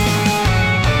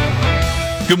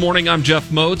Good morning, I'm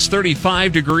Jeff Moats.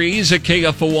 35 degrees at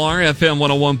KFOR, FM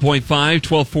 101.5,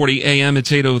 1240 AM, it's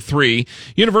 8:03.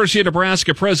 University of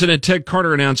Nebraska President Ted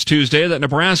Carter announced Tuesday that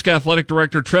Nebraska Athletic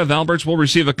Director Trev Alberts will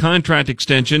receive a contract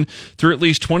extension through at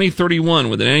least 2031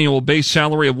 with an annual base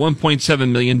salary of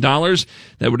 $1.7 million.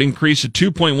 That would increase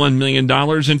to $2.1 million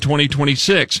in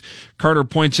 2026. Carter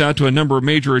points out to a number of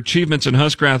major achievements in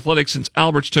Husker athletics since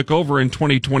Alberts took over in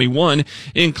 2021,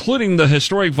 including the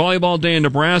historic Volleyball Day in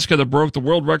Nebraska that broke the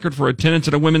world record for attendance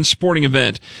at a women's sporting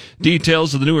event.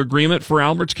 Details of the new agreement for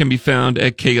Alberts can be found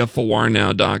at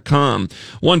KFORnow.com.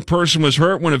 One person was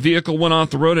hurt when a vehicle went off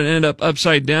the road and ended up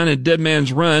upside down in Dead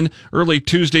Man's Run early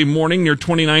Tuesday morning near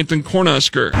 29th and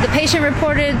Cornhusker. The patient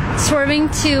reported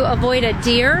swerving to avoid a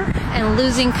deer and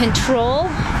losing control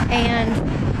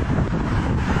and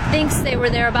thinks they were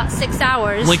there about 6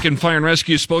 hours. Lincoln Fire and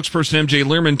Rescue spokesperson MJ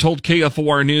Learman told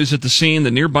KFOR News at the scene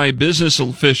that nearby business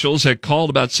officials had called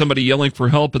about somebody yelling for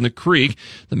help in the creek.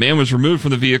 The man was removed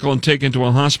from the vehicle and taken to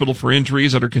a hospital for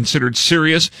injuries that are considered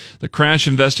serious. The crash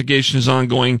investigation is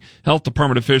ongoing. Health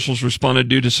department officials responded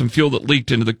due to some fuel that leaked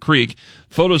into the creek.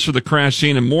 Photos for the crash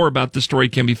scene and more about the story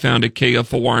can be found at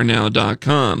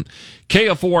KFORnow.com.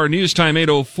 KFOR News Time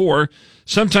 8:04.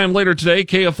 Sometime later today,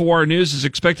 KFOR News is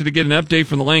expected to get an update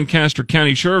from the Lancaster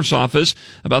County Sheriff's Office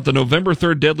about the November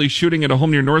 3rd deadly shooting at a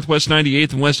home near Northwest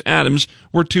 98th and West Adams,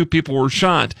 where 2 people were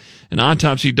shot. An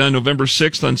autopsy done November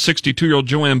 6th on 62-year-old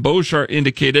Joanne Beauchart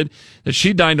indicated that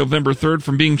she died November 3rd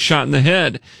from being shot in the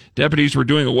head. Deputies were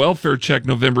doing a welfare check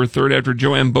November 3rd after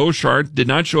Joanne Beauchart did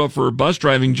not show up for her bus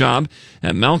driving job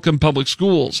at Malcolm Public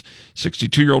Schools.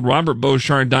 62-year-old Robert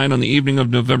Beauchart died on the evening of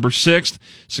November 6th.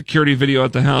 Security video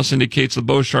at the house indicates the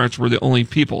Beaucharts were the only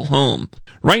people home.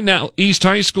 Right now, East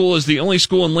High School is the only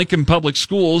school in Lincoln Public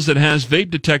Schools that has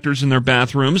vape detectors in their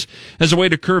bathrooms as a way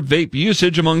to curb vape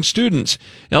usage among students.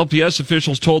 LPS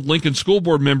officials told Lincoln School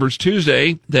Board members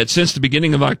Tuesday that since the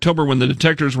beginning of October, when the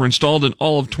detectors were installed in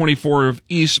all of 24 of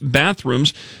East's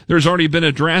bathrooms, there's already been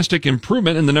a drastic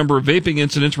improvement in the number of vaping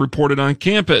incidents reported on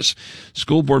campus.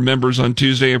 School Board members on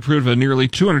Tuesday approved a nearly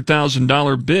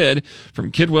 $200,000 bid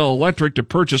from Kidwell Electric to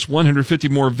purchase 150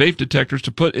 more vape detectors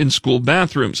to put in school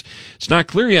bathrooms. It's not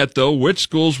clear yet, though, which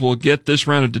schools will get this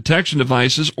round of detection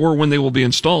devices or when they will be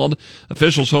installed.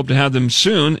 Officials hope to have them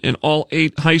soon in all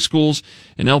 8 high schools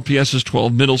and LPS's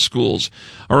 12 middle schools.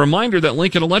 A reminder that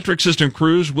Lincoln Electric System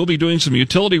crews will be doing some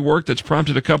utility work that's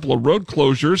prompted a couple of road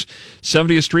closures.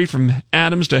 70th Street from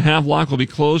Adams to Havelock will be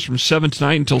closed from 7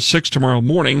 tonight until 6 tomorrow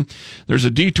morning. There's a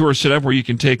detour set up where you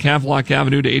can take Havelock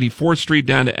Avenue to 84th Street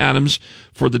down to Adams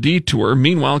for the detour.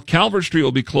 Meanwhile, Calvert Street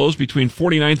will be closed between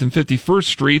 49th and 51st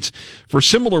Streets for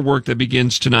similar work that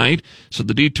begins tonight. So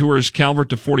the detour is Calvert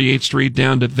to 48th Street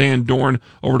down to Van Dorn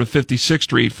over to 56th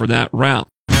Street for that route.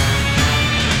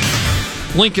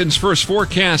 Lincoln's first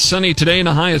forecast, sunny today and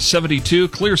a high of 72.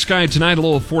 Clear sky tonight, a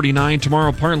low of 49.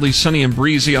 Tomorrow, partly sunny and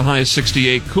breezy, a high of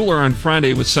 68. Cooler on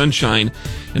Friday with sunshine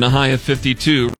and a high of 52.